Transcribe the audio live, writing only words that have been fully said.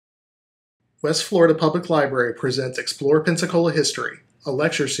West Florida Public Library presents Explore Pensacola History, a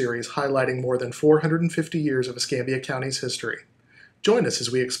lecture series highlighting more than 450 years of Escambia County's history. Join us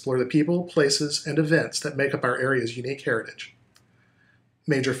as we explore the people, places, and events that make up our area's unique heritage.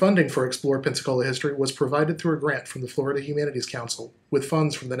 Major funding for Explore Pensacola History was provided through a grant from the Florida Humanities Council with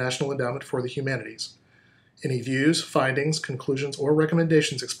funds from the National Endowment for the Humanities. Any views, findings, conclusions, or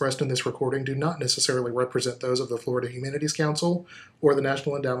recommendations expressed in this recording do not necessarily represent those of the Florida Humanities Council or the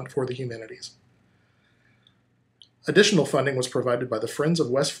National Endowment for the Humanities. Additional funding was provided by the Friends of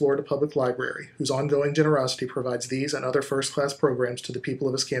West Florida Public Library, whose ongoing generosity provides these and other first-class programs to the people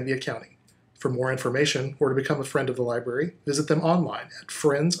of Escambia County. For more information or to become a friend of the library, visit them online at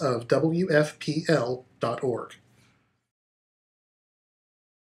friendsofwfpl.org.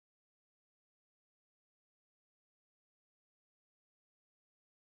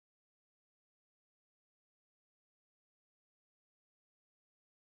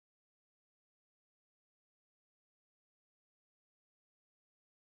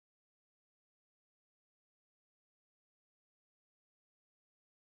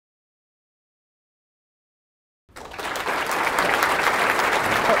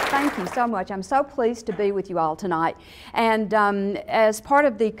 Thank you so much. I'm so pleased to be with you all tonight. And as part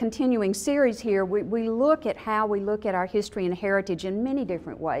of the continuing series here, we look at how we look at our history and heritage in many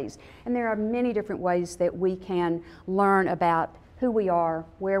different ways. And there are many different ways that we can learn about who we are,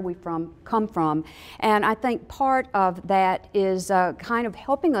 where we come from. And I think part of that is kind of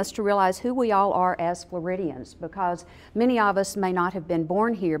helping us to realize who we all are as Floridians, because many of us may not have been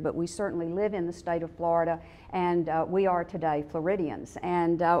born here, but we certainly live in the state of Florida, and we are today Floridians.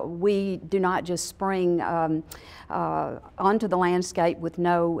 And we do not just spring onto the landscape with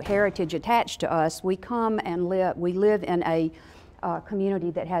no heritage attached to us. We come and we live in a community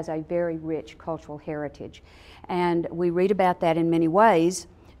that has a very rich cultural heritage. And we read about that in many ways.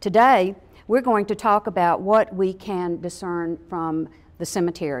 Today, we're going to talk about what we can discern from the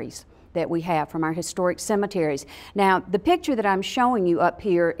cemeteries that we have, from our historic cemeteries. Now, the picture that I'm showing you up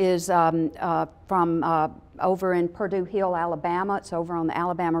here is from over in Purdue Hill, Alabama. It's over on the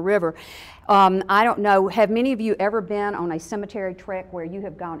Alabama River. I don't know, have many of you ever been on a cemetery trek where you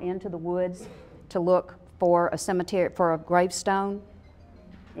have gone into the woods to look for a cemetery, for a gravestone?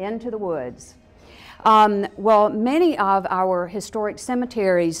 Into the woods. Well, many of our historic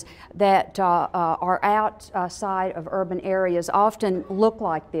cemeteries that are outside of urban areas often look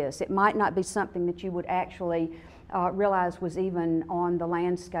like this. It might not be something that you would actually realize was even on the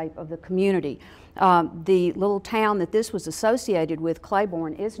landscape of the community. The little town that this was associated with,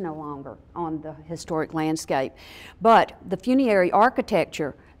 Claiborne, is no longer on the historic landscape. But the funerary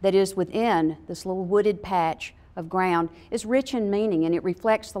architecture that is within this little wooded patch of ground is rich in meaning, and it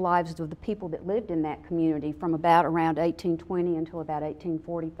reflects the lives of the people that lived in that community from about around 1820 until about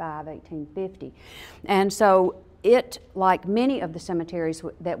 1845, 1850. And so it, like many of the cemeteries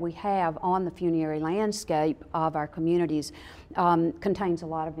that we have on the funerary landscape of our communities, contains a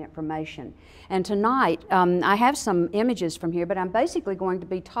lot of information. And tonight, I have some images from here, but I'm basically going to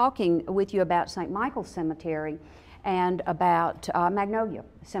be talking with you about St. Michael's Cemetery and about Magnolia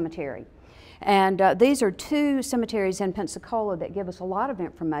Cemetery. And these are two cemeteries in Pensacola that give us a lot of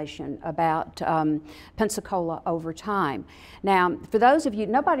information about Pensacola over time. Now, for those of you,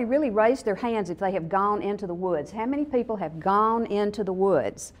 nobody really raised their hands if they have gone into the woods. How many people have gone into the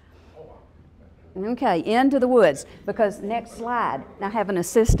woods? Okay, into the woods, because next slide, I have an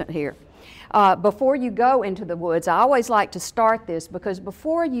assistant here. Before you go into the woods, I always like to start this, because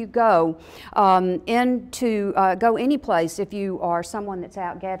before you go go any place, if you are someone that's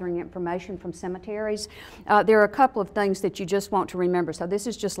out gathering information from cemeteries, there are a couple of things that you just want to remember. So this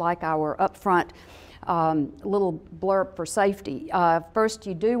is just like our upfront little blurb for safety. First,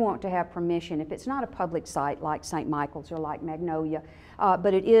 you do want to have permission if it's not a public site like St. Michael's or like Magnolia,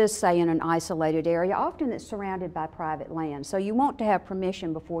 but it is, say, in an isolated area. Often it's surrounded by private land. So you want to have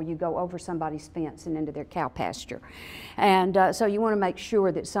permission before you go over somebody's fence and into their cow pasture. And so you want to make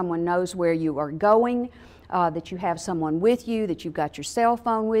sure that someone knows where you are going, that you have someone with you, that you've got your cell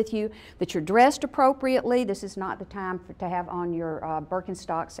phone with you, that you're dressed appropriately. This is not the time to have on your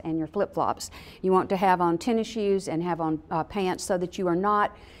Birkenstocks and your flip-flops. You want to have on tennis shoes and have on pants so that you are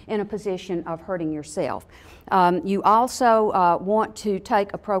not in a position of hurting yourself. You also want to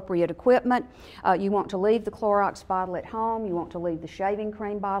take appropriate equipment. You want to leave the Clorox bottle at home. You want to leave the shaving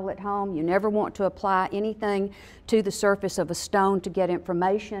cream bottle at home. You never want to apply anything to the surface of a stone to get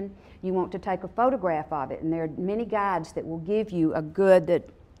information. You want to take a photograph of it, and there are many guides that will give you a good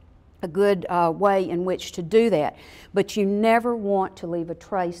way in which to do that. But you never want to leave a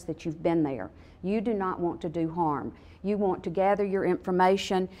trace that you've been there. You do not want to do harm. You want to gather your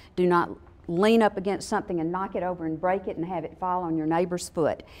information. Do not lean up against something and knock it over and break it and have it fall on your neighbor's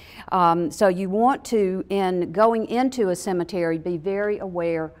foot. So you want to, in going into a cemetery, be very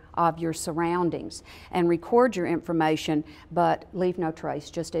aware of your surroundings and record your information, but leave no trace,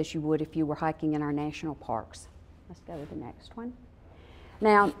 just as you would if you were hiking in our national parks. Let's go to the next one.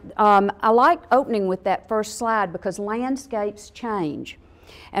 Now, I like opening with that first slide because landscapes change.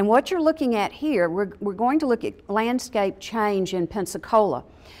 And what you're looking at here, we're going to look at landscape change in Pensacola.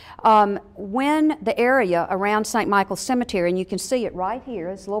 When the area around St. Michael's Cemetery, and you can see it right here,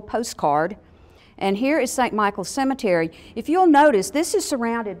 it's a little postcard, and here is St. Michael's Cemetery. If you'll notice, this is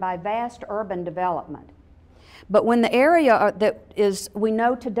surrounded by vast urban development. But when the area that is, we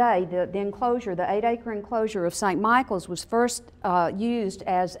know today, the enclosure, the 8-acre enclosure of St. Michael's was first used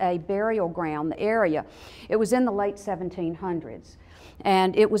as a burial ground, the area, it was in the late 1700s.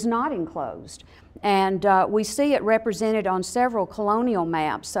 And it was not enclosed. And we see it represented on several colonial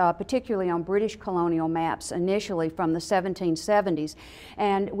maps, particularly on British colonial maps initially from the 1770s.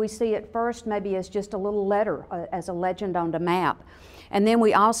 And we see it first maybe as just a little letter, as a legend on the map. And then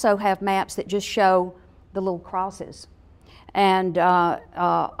we also have maps that just show the little crosses and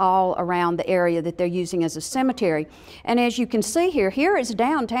all around the area that they're using as a cemetery. And as you can see here, here is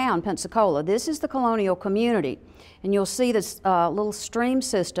downtown Pensacola. This is the colonial community. And you'll see this little stream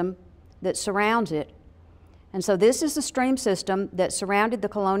system that surrounds it. And so this is the stream system that surrounded the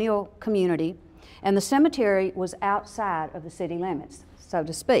colonial community, and the cemetery was outside of the city limits, so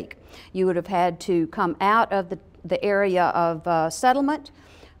to speak. You would have had to come out of the area of settlement,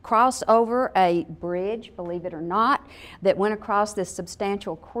 cross over a bridge, believe it or not, that went across this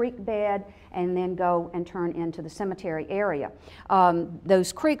substantial creek bed and then go and turn into the cemetery area.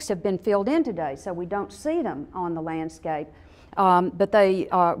 Those creeks have been filled in today, so we don't see them on the landscape, but they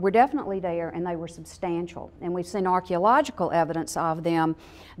were definitely there, and they were substantial. And we've seen archaeological evidence of them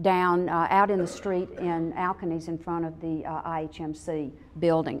down out in the street in Alkanies in front of the IHMC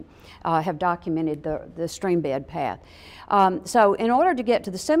building, have documented the stream bed path. So in order to get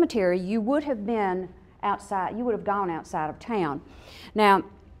to the cemetery, you would have been outside, you would have gone outside of town. Now,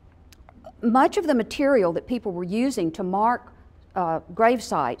 much of the material that people were using to mark grave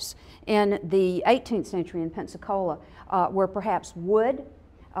sites in the 18th century in Pensacola were perhaps wood.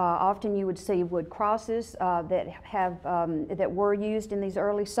 Often you would see wood crosses that were used in these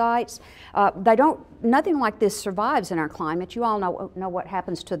early sites. Nothing like this survives in our climate. You all know what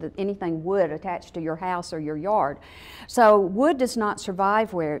happens to anything wood attached to your house or your yard. So wood does not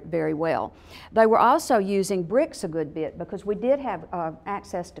survive very well. They were also using bricks a good bit because we did have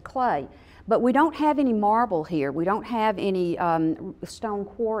access to clay. But we don't have any marble here. We don't have any stone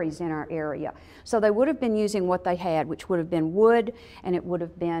quarries in our area. So they would have been using what they had, which would have been wood, and it would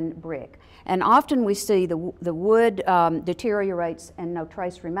have been brick. And often we see the wood deteriorates and no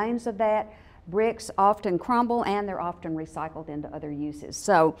trace remains of that. Bricks often crumble, and they're often recycled into other uses.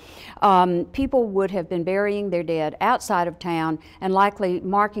 So people would have been burying their dead outside of town and likely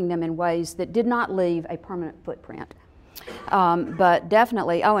marking them in ways that did not leave a permanent footprint. But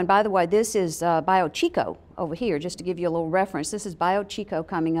definitely, oh, and by the way, this is Bio Chico over here, just to give you a little reference. This is Bio Chico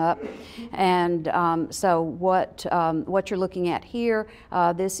coming up, and so what you're looking at here,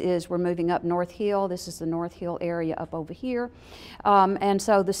 we're moving up North Hill. This is the North Hill area up over here, and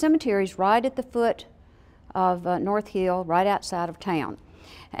so the cemetery's right at the foot of North Hill, right outside of town,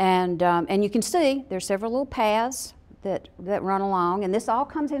 and you can see there's several little paths that run along, and this all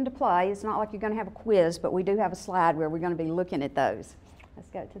comes into play. It's not like you're going to have a quiz, but we do have a slide where we're going to be looking at those. Let's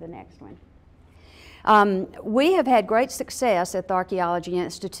go to the next one. We have had great success at the Archaeology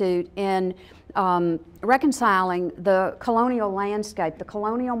Institute in reconciling the colonial landscape, the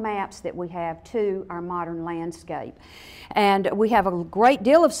colonial maps that we have, to our modern landscape. And we have a great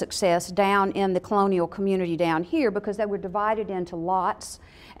deal of success down in the colonial community down here because they were divided into lots,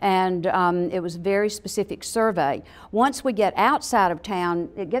 and it was a very specific survey. Once we get outside of town,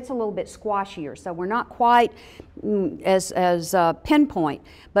 it gets a little bit squashier, so we're not quite as pinpoint.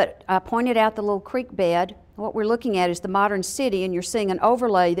 But I pointed out the little creek bed. What we're looking at is the modern city, and you're seeing an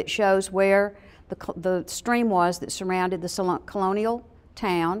overlay that shows where the stream was that surrounded the colonial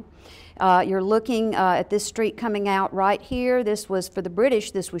town. You're looking at this street coming out right here. This was, for the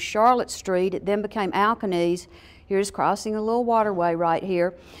British, this was Charlotte Street. It then became Alkanies. Here's crossing a little waterway right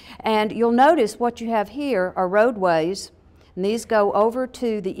here. And you'll notice what you have here are roadways, and these go over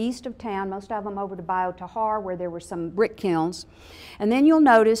to the east of town, most of them over to Bio Tahar, where there were some brick kilns. And then you'll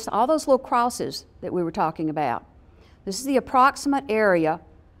notice all those little crosses that we were talking about. This is the approximate area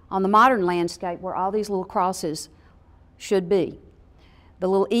on the modern landscape where all these little crosses should be. The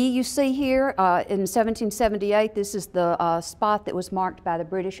little E you see here, in 1778, this is the spot that was marked by the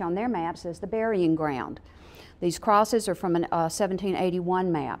British on their maps as the burying ground. These crosses are from a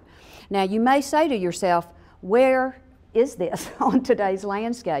 1781 map. Now you may say to yourself, where is this on today's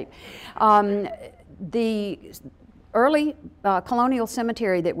landscape? The early colonial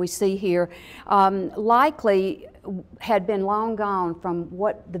cemetery that we see here likely had been long gone from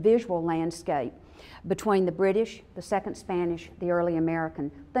what the visual landscape between the British, the Second Spanish, the early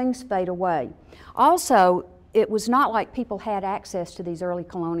American. Things fade away. Also, it was not like people had access to these early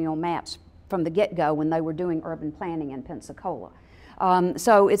colonial maps from the get-go when they were doing urban planning in Pensacola.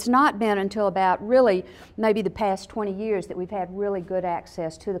 So it's not been until about really maybe the past 20 years that we've had really good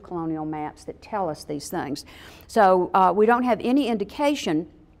access to the colonial maps that tell us these things. So we don't have any indication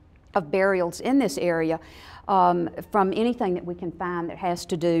of burials in this area from anything that we can find that has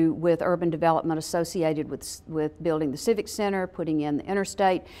to do with urban development associated with building the Civic Center, putting in the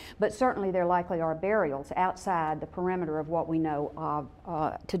interstate, but certainly there likely are burials outside the perimeter of what we know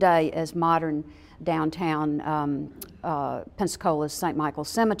of today as modern downtown Pensacola's St. Michael's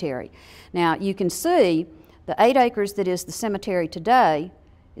Cemetery. Now you can see the 8 acres that is the cemetery today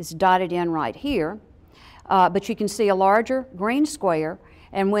is dotted in right here, but you can see a larger green square.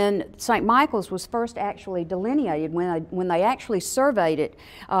 And when St. Michael's was first actually delineated, when they actually surveyed it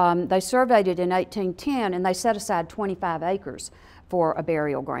in 1810, and they set aside 25 acres for a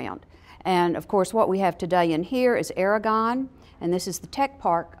burial ground. And of course what we have today in here is Aragon, and this is the Tech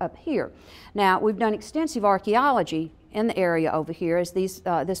Park up here. Now we've done extensive archaeology in the area over here as this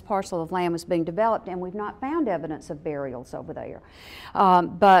parcel of land was being developed, and we've not found evidence of burials over there.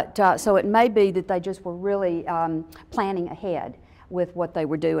 So it may be that they just were really planning ahead with what they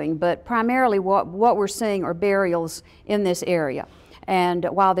were doing, but primarily what we're seeing are burials in this area. And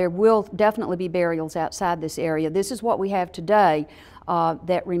while there will definitely be burials outside this area, this is what we have today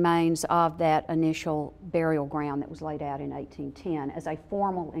that remains of that initial burial ground that was laid out in 1810 as a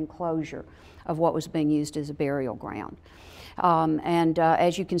formal enclosure of what was being used as a burial ground.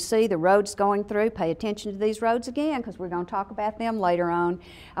 As you can see, the roads going through, pay attention to these roads again because we're going to talk about them later on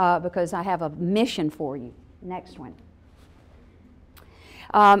because I have a mission for you. Next one.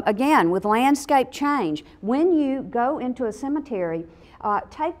 Again, with landscape change, when you go into a cemetery,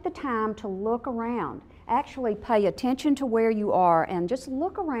 take the time to look around. Actually pay attention to where you are and just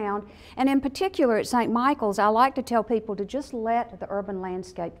look around. And in particular at St. Michael's, I like to tell people to just let the urban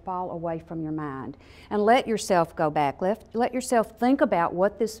landscape fall away from your mind and let yourself go back. Let yourself think about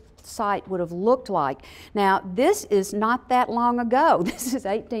what this site would have looked like. Now, this is not that long ago. This is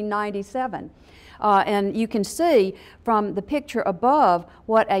 1897. And you can see from the picture above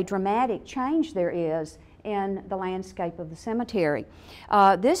what a dramatic change there is in the landscape of the cemetery.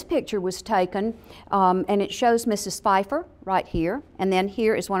 This picture was taken and it shows Mrs. Pfeiffer right here, and then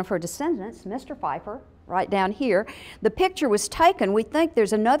here is one of her descendants, Mr. Pfeiffer, right down here. The picture was taken, we think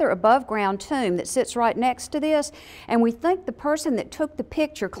there's another above ground tomb that sits right next to this, and we think the person that took the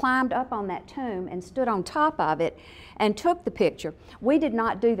picture climbed up on that tomb and stood on top of it and took the picture. We did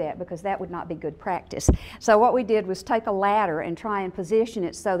not do that because that would not be good practice. So what we did was take a ladder and try and position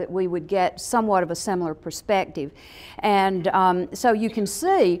it so that we would get somewhat of a similar perspective. And so you can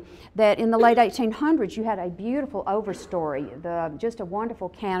see that in the late 1800s you had a beautiful overstory, just a wonderful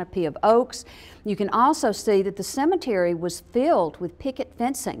canopy of oaks. You can also see that the cemetery was filled with picket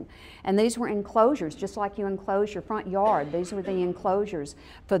fencing, and these were enclosures, just like you enclose your front yard. These were the enclosures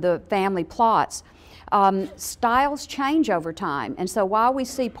for the family plots. Styles change over time, and so while we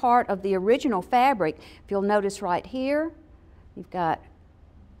see part of the original fabric, if you'll notice right here, you've got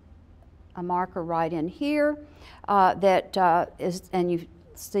a marker right in here and you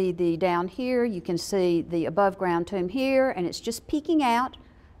see the down here, you can see the above ground tomb here, and it's just peeking out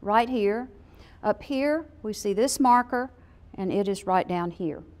right here. Up here, we see this marker, and it is right down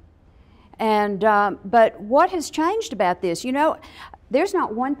here. And, but what has changed about this? You know, there's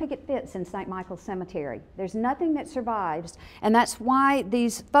not one picket fence in St. Michael's Cemetery. There's nothing that survives, and that's why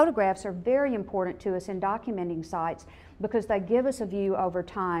these photographs are very important to us in documenting sites, because they give us a view over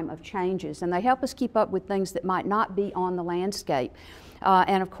time of changes, and they help us keep up with things that might not be on the landscape.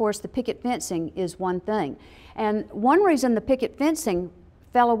 And of course, the picket fencing is one thing. And one reason the picket fencing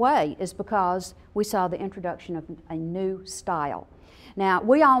fell away is because we saw the introduction of a new style. Now,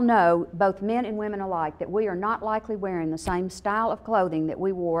 we all know, both men and women alike, that we are not likely wearing the same style of clothing that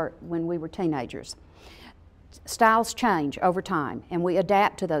we wore when we were teenagers. Styles change over time, and we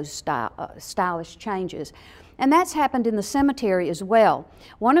adapt to those stylish changes. And that's happened in the cemetery as well.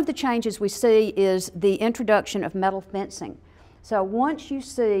 One of the changes we see is the introduction of metal fencing. So once you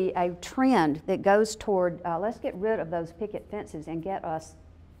see a trend that goes toward, let's get rid of those picket fences and get us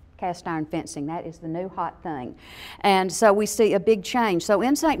cast iron fencing. That is the new hot thing. And so we see a big change. So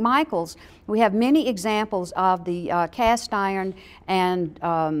in St. Michael's, we have many examples of the cast iron and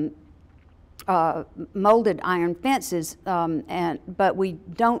molded iron fences, but we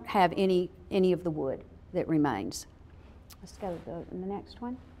don't have any of the wood that remains. Let's go to the next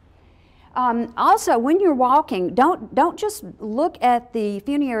one. Also, when you're walking, don't just look at the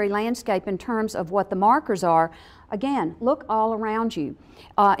funerary landscape in terms of what the markers are. Again, look all around you.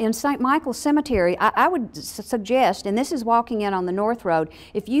 In St. Michael's Cemetery, I would suggest, and this is walking in on the North Road,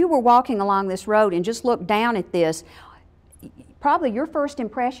 if you were walking along this road and just looked down at this, probably your first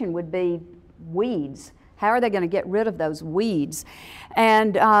impression would be weeds. How are they going to get rid of those weeds?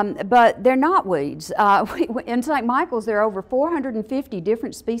 And, but they're not weeds. In St. Michael's, there are over 450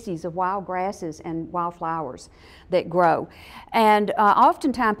 different species of wild grasses and wildflowers that grow. And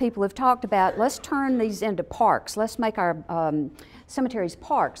oftentimes people have talked about, let's turn these into parks. Let's make our cemeteries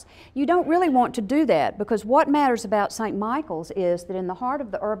parks. You don't really want to do that, because what matters about St. Michael's is that in the heart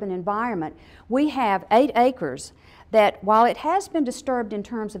of the urban environment, we have 8 acres that, while it has been disturbed in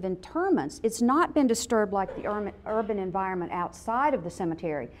terms of interments, it's not been disturbed like the urban environment outside of the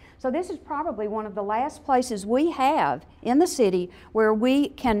cemetery. So this is probably one of the last places we have in the city where we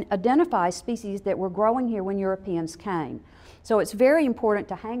can identify species that were growing here when Europeans came. So it's very important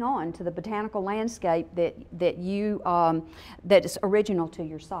to hang on to the botanical landscape that is original to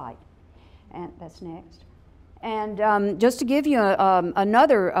your site. And that's next. And just to give you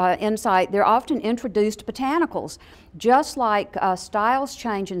another insight, they're often introduced botanicals. Just like styles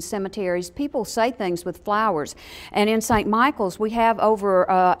change in cemeteries, people say things with flowers. And in St. Michael's, we have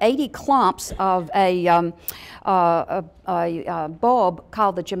over 80 clumps of a bulb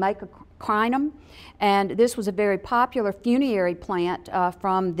called the Jamaica crinum. And this was a very popular funerary plant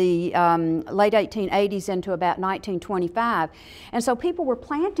from the late 1880s into about 1925. And so people were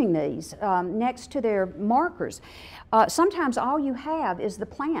planting these next to their markers. Sometimes all you have is the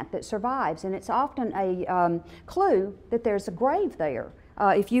plant that survives, and it's often a clue that there's a grave there.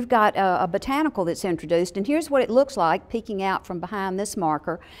 If you've got a botanical that's introduced, and here's what it looks like peeking out from behind this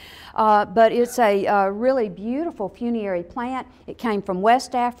marker. But it's a really beautiful funerary plant. It came from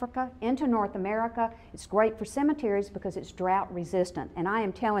West Africa into North America. It's great for cemeteries because it's drought resistant, and I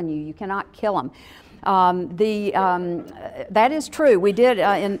am telling you, you cannot kill them. That is true. We did,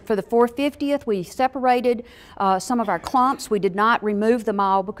 for the 450th, we separated some of our clumps. We did not remove them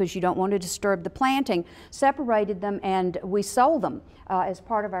all because you don't want to disturb the planting. Separated them, and we sold them as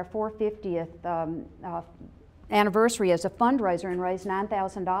part of our 450th anniversary as a fundraiser, and raised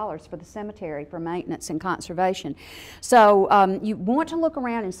 $9,000 for the cemetery for maintenance and conservation. So you want to look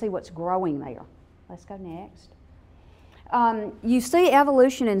around and see what's growing there. Let's go next. You see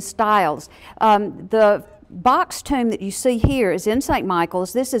evolution in styles. The box tomb that you see here is in St.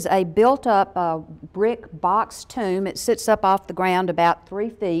 Michael's. This is a built-up brick box tomb. It sits up off the ground about 3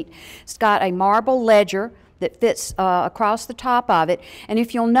 feet. It's got a marble ledger that fits across the top of it. And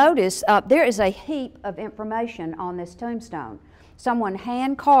if you'll notice, there is a heap of information on this tombstone. Someone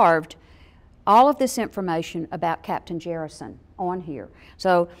hand-carved all of this information about Captain Jerrison on here.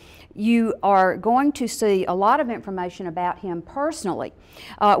 So you are going to see a lot of information about him personally.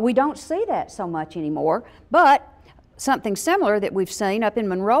 We don't see that so much anymore, but something similar that we've seen up in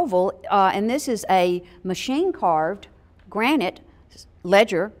Monroeville, and this is a machine-carved granite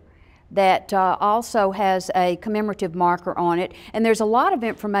ledger that also has a commemorative marker on it, and there's a lot of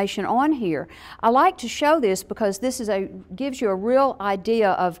information on here. I like to show this because this is gives you a real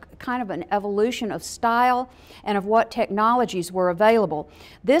idea of kind of an evolution of style and of what technologies were available.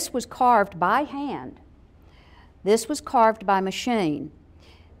 This was carved by hand. This was carved by machine.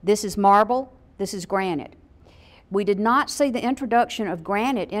 This is marble, this is granite. We did not see the introduction of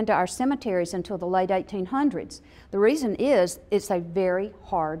granite into our cemeteries until the late 1800s. The reason is it's a very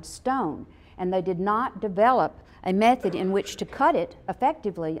hard stone, and they did not develop a method in which to cut it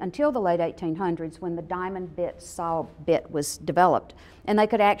effectively until the late 1800s, when the diamond bit saw bit was developed, and they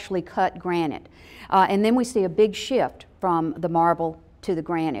could actually cut granite. And then we see a big shift from the marble to the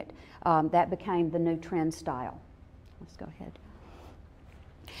granite. That became the new trend style. Let's go ahead.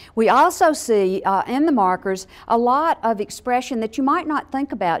 We also see in the markers a lot of expression that you might not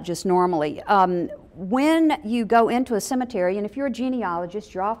think about just normally. when you go into a cemetery, and if you're a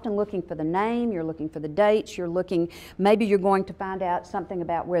genealogist, you're often looking for the name, you're looking for the dates, maybe you're going to find out something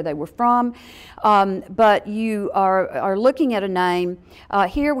about where they were from, but you are looking at a name.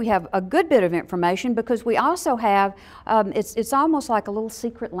 Here we have a good bit of information because we also have, it's almost like a little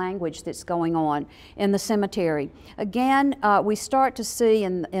secret language that's going on in the cemetery. Again, we start to see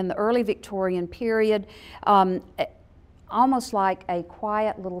in the early Victorian period almost like a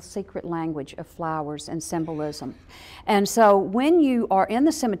quiet little secret language of flowers and symbolism. And so when you are in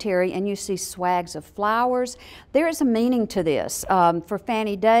the cemetery and you see swags of flowers, there is a meaning to this. For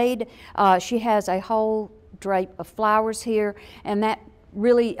Fanny Dade, she has a whole drape of flowers here, and that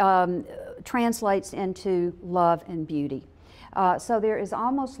really translates into love and beauty. So there is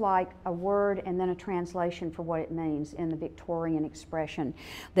almost like a word and then a translation for what it means in the Victorian expression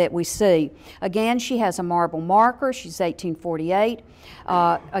that we see. Again, she has a marble marker. She's 1848.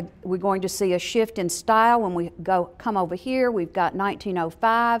 We're going to see a shift in style when we come over here. We've got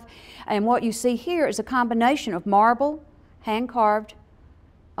 1905. And what you see here is a combination of marble, hand-carved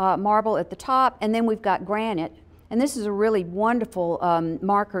marble at the top, and then we've got granite. And this is a really wonderful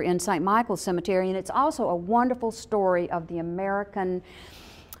marker in St. Michael's Cemetery, and it's also a wonderful story of the American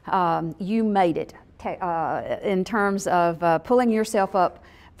you made it in terms of pulling yourself up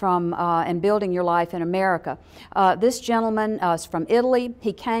from and building your life in America. This gentleman is from Italy.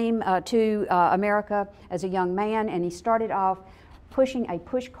 He came to America as a young man, and he started off pushing a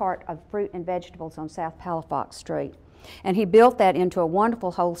push cart of fruit and vegetables on South Palafox Street. And he built that into a wonderful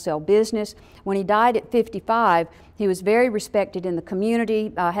wholesale business. When he died at 55, he was very respected in the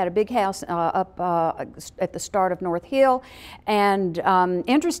community, had a big house up at the start of North Hill, and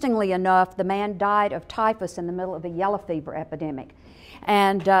interestingly enough, the man died of typhus in the middle of a yellow fever epidemic.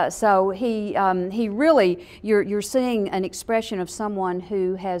 And so he really, you're seeing an expression of someone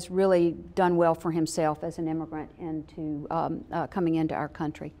who has really done well for himself as an immigrant into coming into our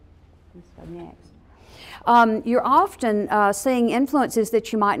country. Let's go next. You're often seeing influences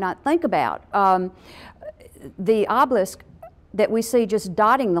that you might not think about. The obelisk that we see just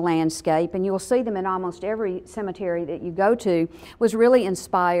dotting the landscape, and you'll see them in almost every cemetery that you go to, was really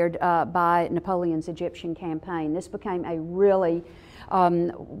inspired by Napoleon's Egyptian campaign. This became a really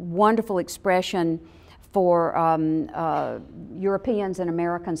wonderful expression for Europeans and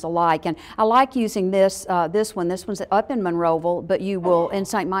Americans alike. And I like using this one. This one's up in Monroeville, but you will, in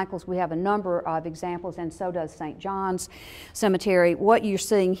St. Michael's, we have a number of examples, and so does St. John's Cemetery. What you're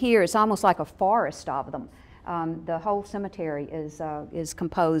seeing here is almost like a forest of them. The whole cemetery is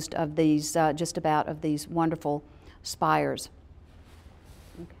composed of these, just about of these wonderful spires.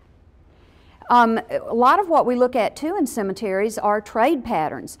 A lot of what we look at too in cemeteries are trade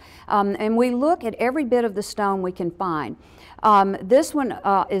patterns, and we look at every bit of the stone we can find. This one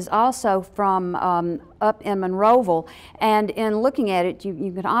is also from up in Monroeville, and in looking at it,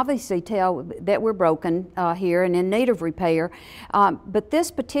 you can obviously tell that we're broken here and in need of repair. But this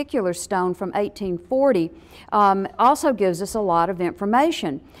particular stone from 1840 also gives us a lot of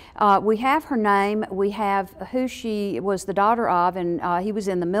information. We have her name, we have who she was the daughter of, and he was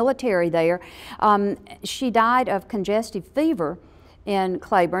in the military there. She died of congestive fever in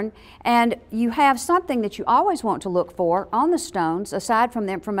Claiborne, and you have something that you always want to look for on the stones, aside from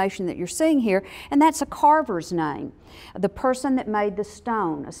the information that you're seeing here, and that's a carver's name. The person that made the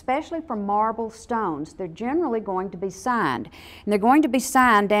stone, especially for marble stones, they're generally going to be signed. And they're going to be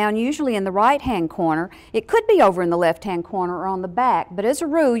signed down usually in the right-hand corner. It could be over in the left-hand corner or on the back, but as a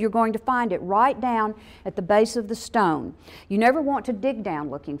rule, you're going to find it right down at the base of the stone. You never want to dig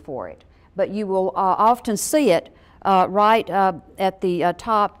down looking for it, but you will often see it right at the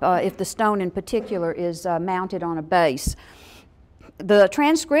top if the stone in particular is mounted on a base. The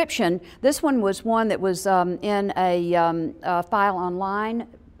transcription, this one was one that was in a file online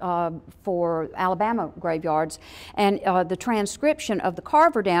for Alabama graveyards, and the transcription of the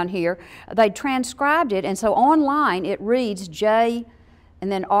carver down here, they transcribed it, and so online it reads J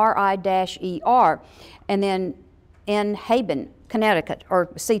and then R-I-E-R, and then in Haben, Connecticut, or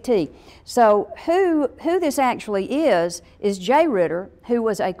CT. So who this actually is J. Ritter, who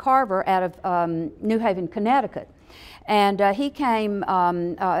was a carver out of New Haven, Connecticut. And he came,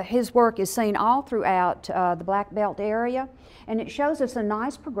 his work is seen all throughout the Black Belt area, and it shows us a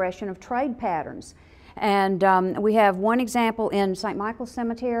nice progression of trade patterns. And we have one example in St. Michael's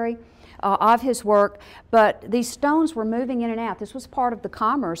Cemetery of his work, but these stones were moving in and out. This was part of the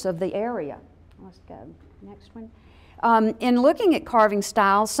commerce of the area. Let's go, next one. In looking at carving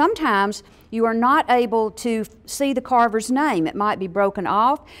styles, sometimes you are not able to see the carver's name. It might be broken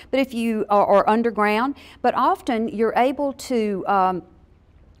off, but if you or underground, but often you're able to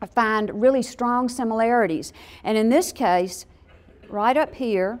find really strong similarities. And in this case, right up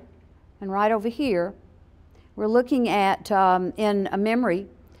here and right over here, we're looking at, in a memory,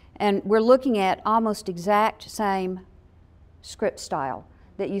 and we're looking at almost exact same script style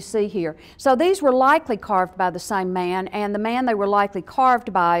that you see here. So these were likely carved by the same man, and the man they were likely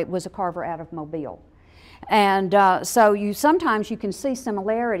carved by was a carver out of Mobile. And so sometimes you can see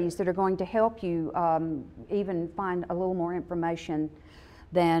similarities that are going to help you even find a little more information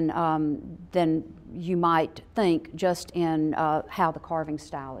than you might think just in how the carving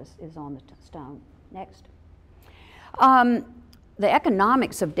style is on the stone. Next. The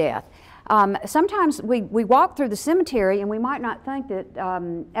economics of death. Sometimes we walk through the cemetery and we might not think that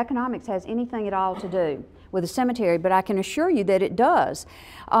economics has anything at all to do with the cemetery, but I can assure you that it does.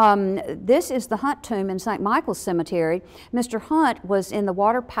 This is the Hunt tomb in St. Michael's Cemetery. Mr. Hunt was in the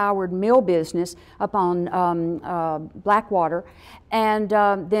water-powered mill business up on Blackwater, and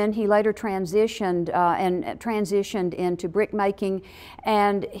then he later transitioned into brick making,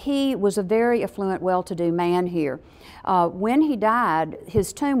 and he was a very affluent, well-to-do man here. When he died,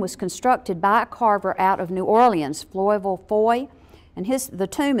 his tomb was constructed by a carver out of New Orleans, Floyville Foy, and the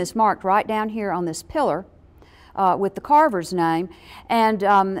tomb is marked right down here on this pillar with the carver's name. And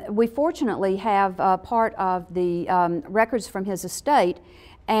we fortunately have part of the records from his estate.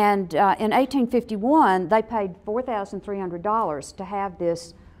 And in 1851, they paid $4,300 to have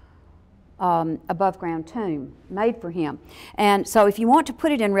this above-ground tomb made for him. And so if you want to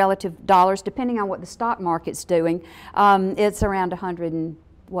put it in relative dollars, depending on what the stock market's doing, it's around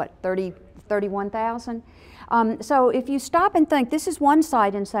 31,000. So if you stop and think, this is one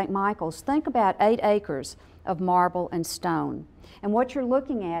site in St. Michael's, think about 8 acres of marble and stone. And what you're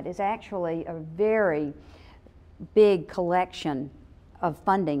looking at is actually a very big collection of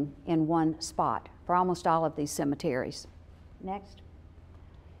funding in one spot for almost all of these cemeteries. Next.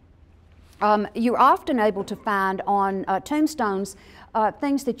 You're often able to find on tombstones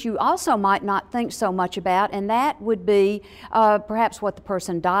things that you also might not think so much about, and that would be perhaps what the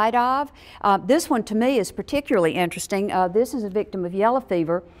person died of. This one to me is particularly interesting. This is a victim of yellow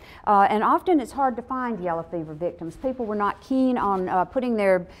fever, and often it's hard to find yellow fever victims. People were not keen on putting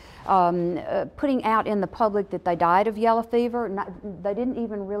out in the public that they died of yellow fever. They didn't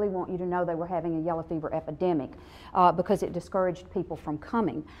even really want you to know they were having a yellow fever epidemic because it discouraged people from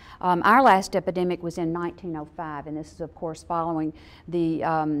coming. Our last epidemic was in 1905, and this is of course following the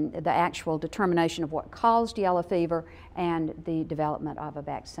actual determination of what caused yellow fever and the development of a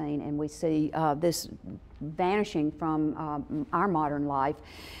vaccine, and we see this vanishing from our modern life.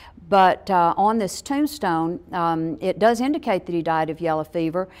 But on this tombstone, it does indicate that he died of yellow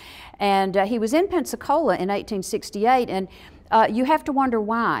fever, and he was in Pensacola in 1868, and you have to wonder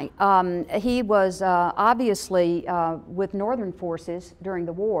why. He was obviously with Northern forces during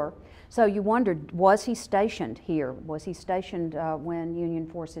the war, so you wondered, was he stationed here? Was he stationed when Union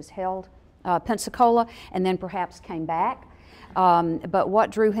forces held Pensacola and then perhaps came back? But what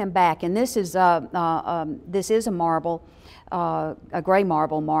drew him back? And this is a marble, a gray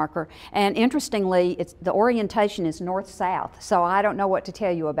marble marker. And interestingly, the orientation is north-south, so I don't know what to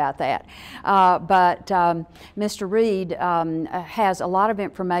tell you about that. But Mr. Reed has a lot of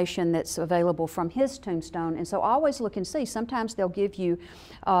information that's available from his tombstone, and so always look and see. Sometimes they'll give you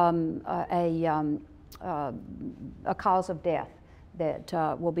a cause of death that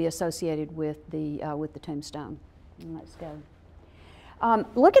will be associated with the tombstone. Let's go.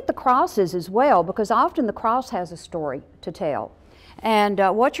 Look at the crosses as well, because often the cross has a story to tell. And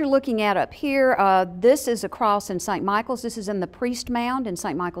what you're looking at up here, this is a cross in St. Michael's. This is in the Priest Mound in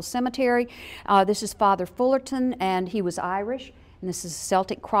St. Michael's Cemetery. This is Father Fullerton, and he was Irish. And this is a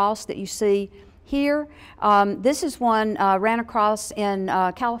Celtic cross that you see here. This is one ran across in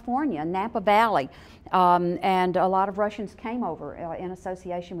California, Napa Valley. And a lot of Russians came over in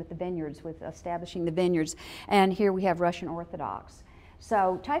association with the vineyards, with establishing the vineyards. And here we have Russian Orthodox.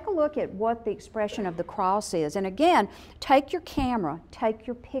 So take a look at what the expression of the cross is. And again, take your camera, take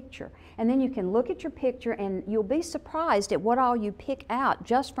your picture, and then you can look at your picture and you'll be surprised at what all you pick out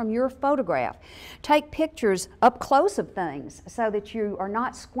just from your photograph. Take pictures up close of things so that you are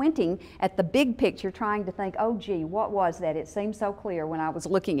not squinting at the big picture trying to think, oh gee, what was that? It seemed so clear when I was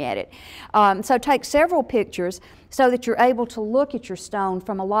looking at it. So take several pictures so that you're able to look at your stone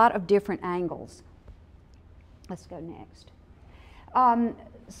from a lot of different angles. Let's go next.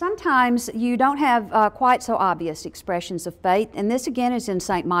 Sometimes you don't have quite so obvious expressions of faith, and this again is in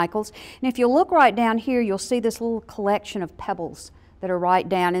St. Michael's. And if you look right down here, you'll see this little collection of pebbles that are right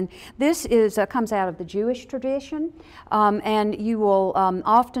down. And this comes out of the Jewish tradition, and you will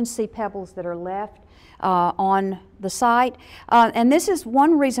often see pebbles that are left on the site. And this is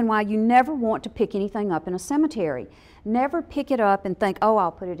one reason why you never want to pick anything up in a cemetery. Never pick it up and think, oh,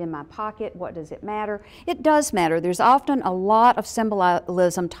 I'll put it in my pocket. What does it matter? It does matter. There's often a lot of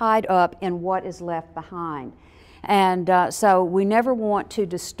symbolism tied up in what is left behind. And so we never want to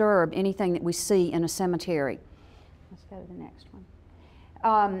disturb anything that we see in a cemetery. Let's go to the next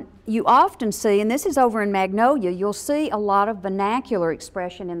one. You often see, and this is over in Magnolia, you'll see a lot of vernacular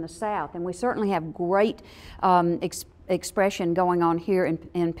expression in the South, and we certainly have great expression going on here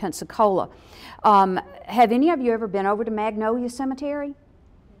in Pensacola. Have any of you ever been over to Magnolia Cemetery?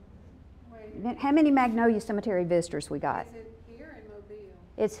 How many Magnolia Cemetery visitors we got? Is it here in Mobile?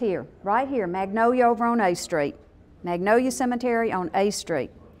 It's here, right here, Magnolia over on A Street. Magnolia Cemetery on A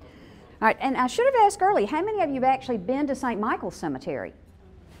Street. All right, and I should have asked earlier, how many of you have actually been to St. Michael's Cemetery?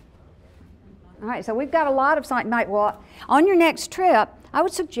 All right, so we've got a lot of St. Michael. Well, on your next trip, I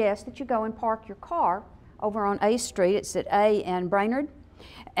would suggest that you go and park your car over on A Street. It's at A and Brainerd.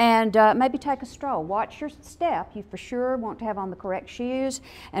 And maybe take a stroll. Watch your step. You for sure want to have on the correct shoes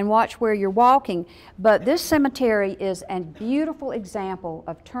and watch where you're walking. But this cemetery is a beautiful example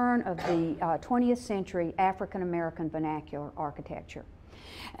of turn of the 20th century African American vernacular architecture.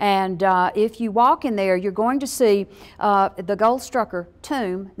 And if you walk in there, you're going to see the Goldstrucker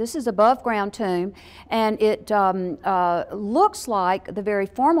tomb. This is above ground tomb, and it looks like the very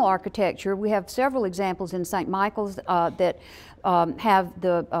formal architecture. We have several examples in St. Michael's that have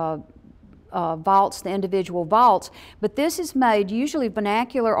the vaults, the individual vaults, but this is made, usually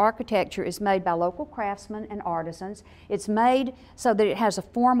vernacular architecture is made by local craftsmen and artisans. It's made so that it has a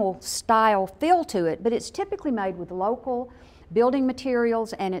formal style feel to it, but it's typically made with local building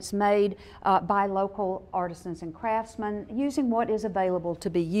materials, and it's made by local artisans and craftsmen using what is available to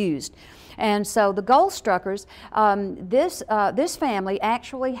be used. And so the Goldstruckers, this family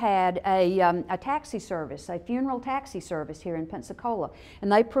actually had a taxi service, a funeral taxi service here in Pensacola,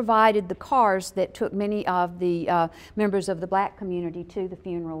 and they provided the cars that took many of the members of the black community to the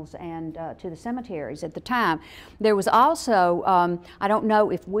funerals and to the cemeteries at the time. There was also, I don't know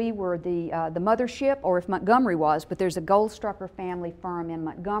if we were the mothership or if Montgomery was, but there's a Goldstrucker family firm in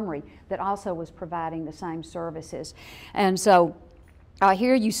Montgomery that also was providing the same services. And so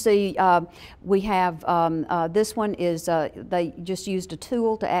here you see we have, this one is, they just used a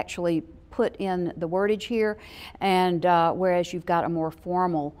tool to actually put in the wordage here, and whereas you've got a more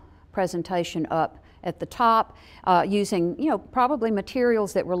formal presentation up at the top using, probably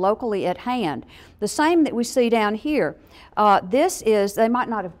materials that were locally at hand. The same that we see down here. This is, they might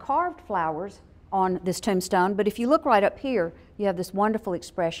not have carved flowers on this tombstone, but if you look right up here, you have this wonderful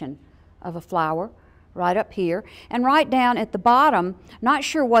expression of a flower right up here. And right down at the bottom, not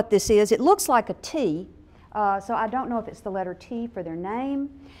sure what this is. It looks like a T, so I don't know if it's the letter T for their name,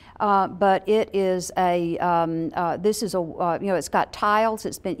 but it is a, this is a, it's got tiles,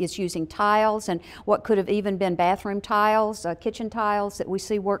 it's using tiles and what could have even been bathroom tiles, kitchen tiles that we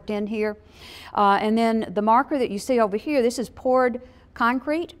see worked in here. And then the marker that you see over here, this is poured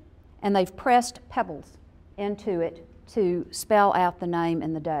concrete, and they've pressed pebbles into it to spell out the name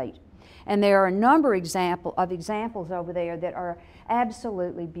and the date. And there are a number of examples over there that are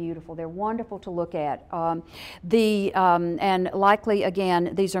absolutely beautiful. They're wonderful to look at. And likely,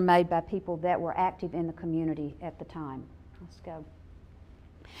 again, these are made by people that were active in the community at the time. Let's go.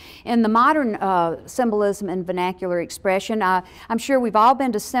 In the modern symbolism and vernacular expression, I'm sure we've all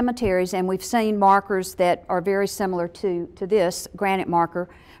been to cemeteries and we've seen markers that are very similar to this granite marker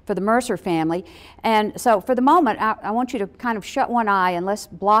for the Mercer family. And so for the moment, I want you to kind of shut one eye and let's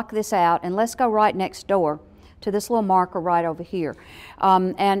block this out and let's go right next door to this little marker right over here.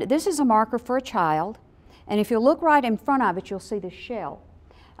 And this is a marker for a child. And if you look right in front of it, you'll see the shell.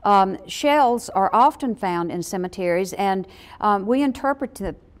 Shells are often found in cemeteries, and we interpret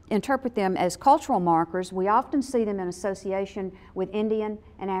them as cultural markers. We often see them in association with Indian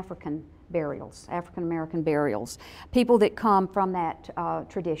and African burials, African American burials. People that come from that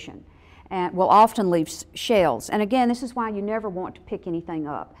tradition and will often leave shells. And again, this is why you never want to pick anything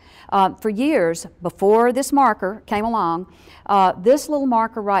up. For years, before this marker came along, this little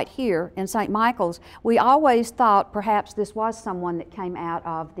marker right here in St. Michael's, we always thought perhaps this was someone that came out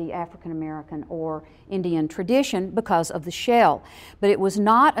of the African American or Indian tradition because of the shell. But it was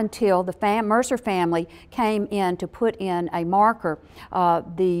not until the Mercer family came in to put in a marker.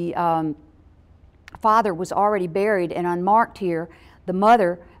 The father was already buried and unmarked here. The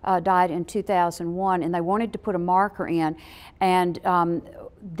mother died in 2001, and they wanted to put a marker in, and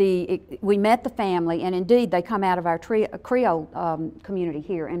we met the family, and indeed they come out of our Creole community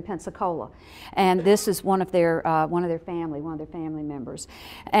here in Pensacola, and this is one of their family members.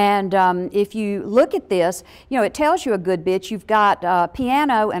 And if you look at this, you know, it tells you a good bit. You've got a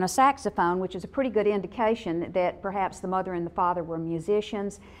piano and a saxophone, which is a pretty good indication that perhaps the mother and the father were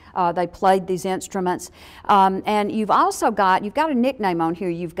musicians. They played these instruments, and you've got a nickname on here.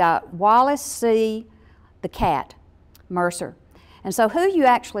 You've got Wallace C. the Cat Mercer. And so who you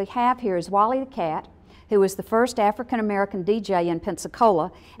actually have here is Wally the Cat, who was the first African-American DJ in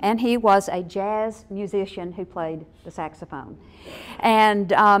Pensacola, and he was a jazz musician who played the saxophone.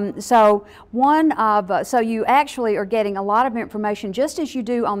 And so you actually are getting a lot of information, just as you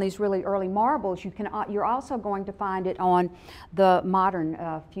do on these really early marbles. You're also going to find it on the modern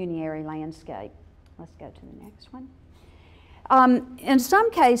funerary landscape. Let's go to the next one. In some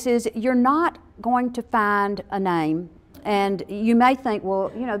cases, you're not going to find a name. And you may think,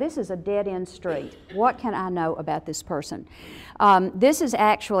 well, you know, this is a dead-end street. What can I know about this person? This is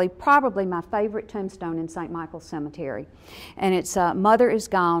actually probably my favorite tombstone in St. Michael's Cemetery. And it's Mother is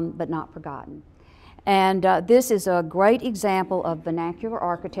Gone But Not Forgotten. And this is a great example of vernacular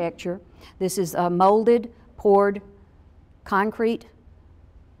architecture. This is molded, poured concrete.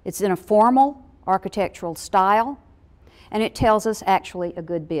 It's in a formal architectural style, and it tells us actually a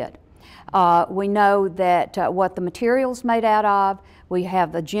good bit. We know that what the material's made out of. We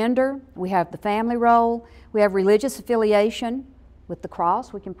have the gender, we have the family role, we have religious affiliation with the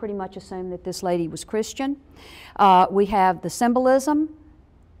cross. We can pretty much assume that this lady was Christian. We have the symbolism,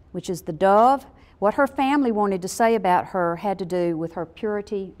 which is the dove. What her family wanted to say about her had to do with her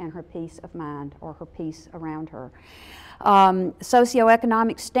purity and her peace of mind, or her peace around her.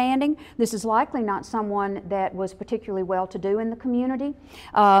 Socioeconomic standing. This is likely not someone that was particularly well-to-do in the community.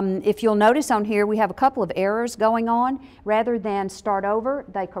 If you'll notice on here, we have a couple of errors going on. Rather than start over,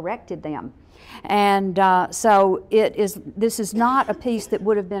 they corrected them. And so this is not a piece that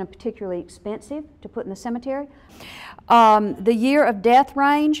would have been particularly expensive to put in the cemetery. The year of death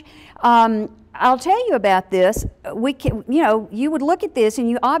range. I'll tell you about this. You would look at this and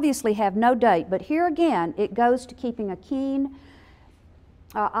you obviously have no date, but here again, it goes to keeping a keen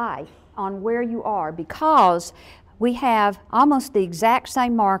eye on where you are, because we have almost the exact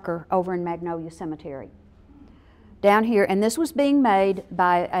same marker over in Magnolia Cemetery. Down here, and this was being made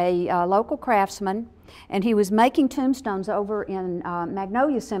by a local craftsman, and he was making tombstones over in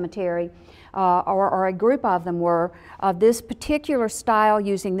Magnolia Cemetery, or a group of them were, of this particular style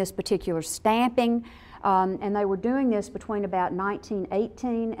using this particular stamping, and they were doing this between about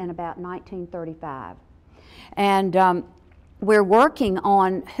 1918 and about 1935. And we're working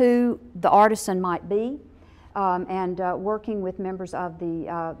on who the artisan might be, and working with members of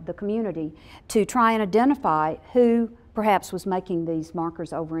the community to try and identify who perhaps was making these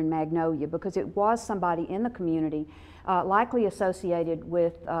markers over in Magnolia, because it was somebody in the community, likely associated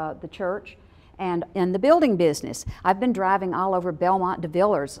with the church and in the building business. I've been driving all over Belmont de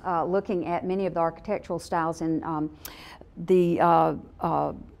Villers, looking at many of the architectural styles in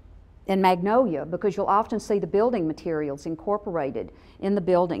Magnolia, because you'll often see the building materials incorporated in the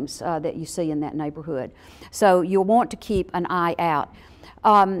buildings that you see in that neighborhood. So you'll want to keep an eye out.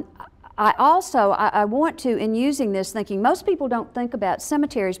 I want to, in using this, thinking most people don't think about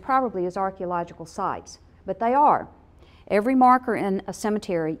cemeteries probably as archaeological sites, but they are. Every marker in a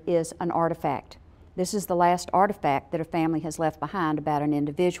cemetery is an artifact. This is the last artifact that a family has left behind about an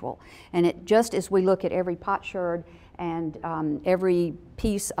individual. And just as we look at every potsherd and every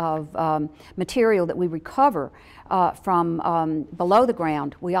piece of material that we recover from below the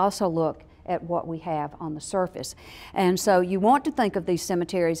ground, we also look at what we have on the surface. And so you want to think of these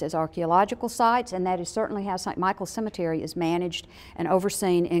cemeteries as archaeological sites, and that is certainly how St. Michael's Cemetery is managed and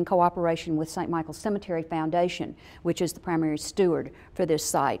overseen in cooperation with St. Michael's Cemetery Foundation, which is the primary steward for this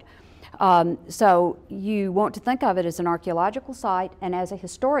site. So you want to think of it as an archaeological site and as a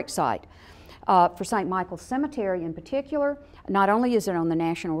historic site. For St. Michael's Cemetery in particular, not only is it on the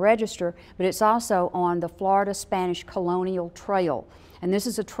National Register, but it's also on the Florida Spanish Colonial Trail. And this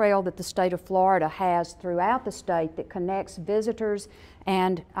is a trail that the state of Florida has throughout the state that connects visitors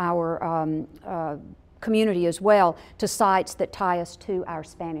and our community as well to sites that tie us to our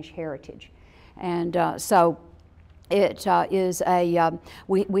Spanish heritage. And so it is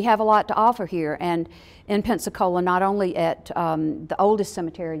we have a lot to offer here, and in Pensacola, not only at the oldest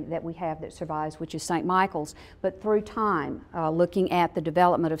cemetery that we have that survives, which is St. Michael's, but through time, looking at the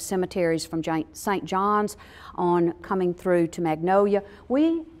development of cemeteries from St. John's on coming through to Magnolia.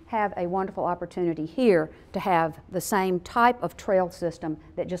 We have a wonderful opportunity here to have the same type of trail system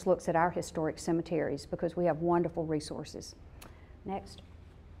that just looks at our historic cemeteries, because we have wonderful resources. Next.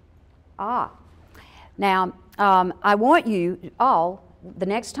 Now, I want you all, the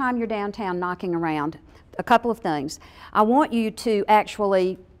next time you're downtown knocking around, a couple of things. I want you to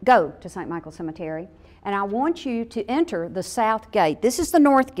actually go to St. Michael Cemetery, and I want you to enter the south gate. This is the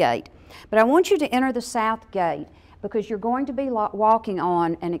north gate, but I want you to enter the south gate because you're going to be walking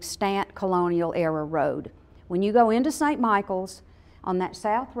on an extant colonial era road. When you go into St. Michael's on that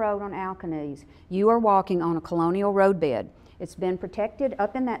south road on Alkanese, you are walking on a colonial roadbed. It's been protected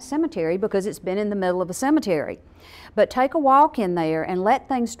up in that cemetery because it's been in the middle of a cemetery. But take a walk in there and let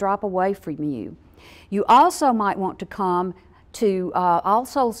things drop away from you. You also might want to come to All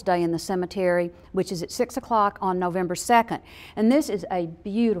Souls Day in the cemetery, which is at 6 o'clock on November 2nd. And this is a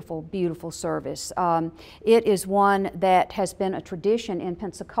beautiful, beautiful service. It is one that has been a tradition in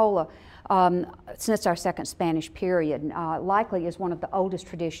Pensacola since our second Spanish period. Likely is one of the oldest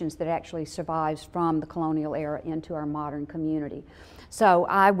traditions that actually survives from the colonial era into our modern community. So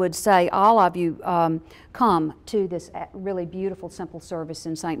I would say all of you come to this really beautiful, simple service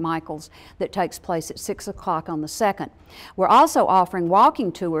in St. Michael's that takes place at 6 o'clock on the 2nd. We're also offering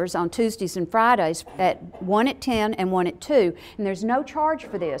walking tours on Tuesdays and Fridays at 1 at 10 and 1 at 2, and there's no charge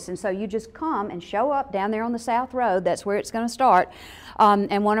for this. And so you just come and show up down there on the South Road. That's where it's going to start.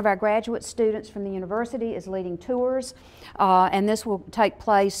 And one of our graduate students from the university is leading tours, and this will take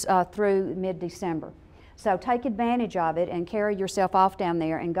place through mid-December. So take advantage of it and carry yourself off down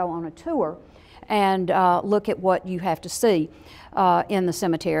there and go on a tour and look at what you have to see in the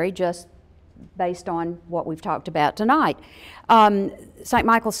cemetery, just based on what we've talked about tonight. St.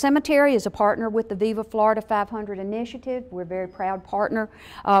 Michael's Cemetery is a partner with the Viva Florida 500 initiative. We're a very proud partner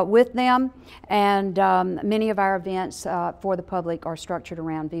with them, and many of our events for the public are structured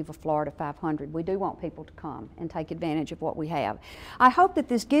around Viva Florida 500. We do want people to come and take advantage of what we have. I hope that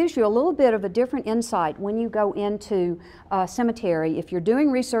this gives you a little bit of a different insight when you go into a cemetery, if you're doing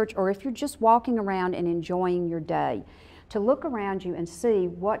research or if you're just walking around and enjoying your day, to look around you and see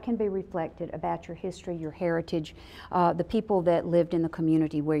what can be reflected about your history, your heritage, the people that lived in the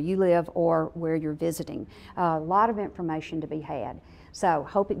community where you live or where you're visiting. A lot of information to be had. So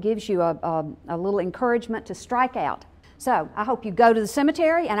hope it gives you a little encouragement to strike out. So I hope you go to the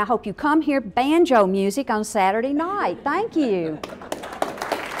cemetery, and I hope you come hear banjo music on Saturday night. Thank you.